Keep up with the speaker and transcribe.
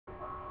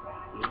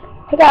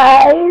Hey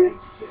guys,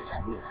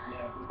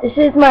 this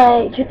is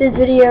my Truth Is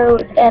video,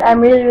 and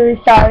I'm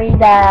really sorry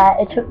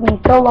that it took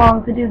me so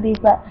long to do these,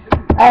 but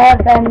I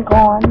have been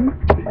gone,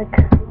 like,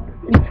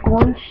 in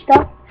school and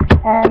stuff,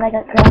 and I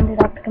got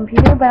grounded off the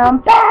computer, but I'm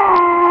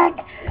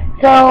back!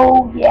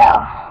 So,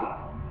 yeah.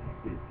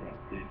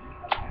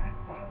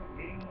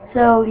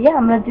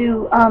 I'm gonna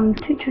do,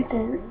 2 Truth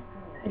Is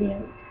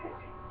videos.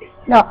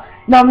 No,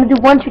 I'm gonna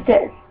do 1 Truth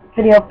Is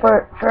video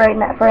for right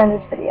now, for in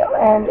this video,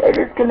 and it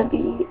is gonna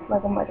be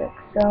like a mudrick.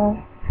 So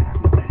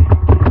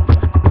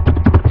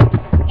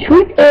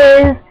truth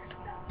is,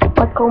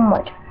 let's go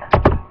mudrick.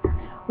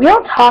 We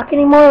don't talk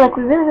anymore like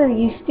we really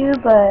used to,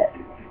 but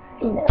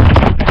you know,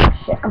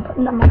 shit, I'm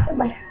putting on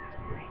my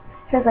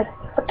hair's like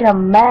fucking a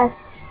mess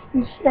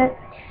and shit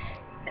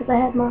because I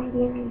had my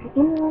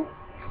you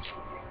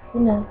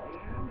know.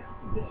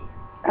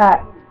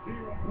 Alright.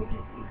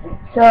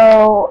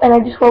 So, and I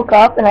just woke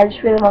up, and I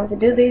just really wanted to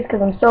do these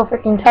because I'm so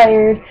freaking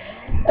tired,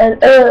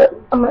 and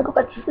I'm gonna go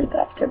back to sleep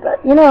after,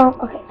 but you know,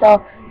 okay,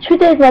 so,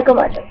 truth is not go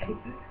magic.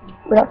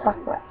 We don't talk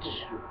much,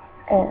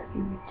 and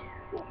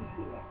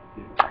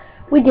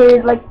we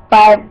did like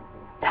 5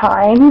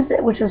 times,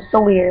 which was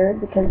so weird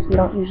because we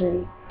don't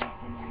usually,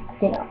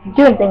 you know,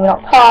 do anything, we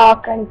don't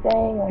talk or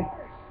anything, and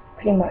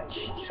pretty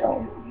much,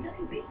 so,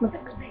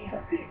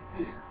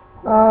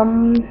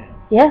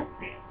 yeah,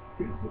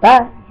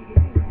 bye.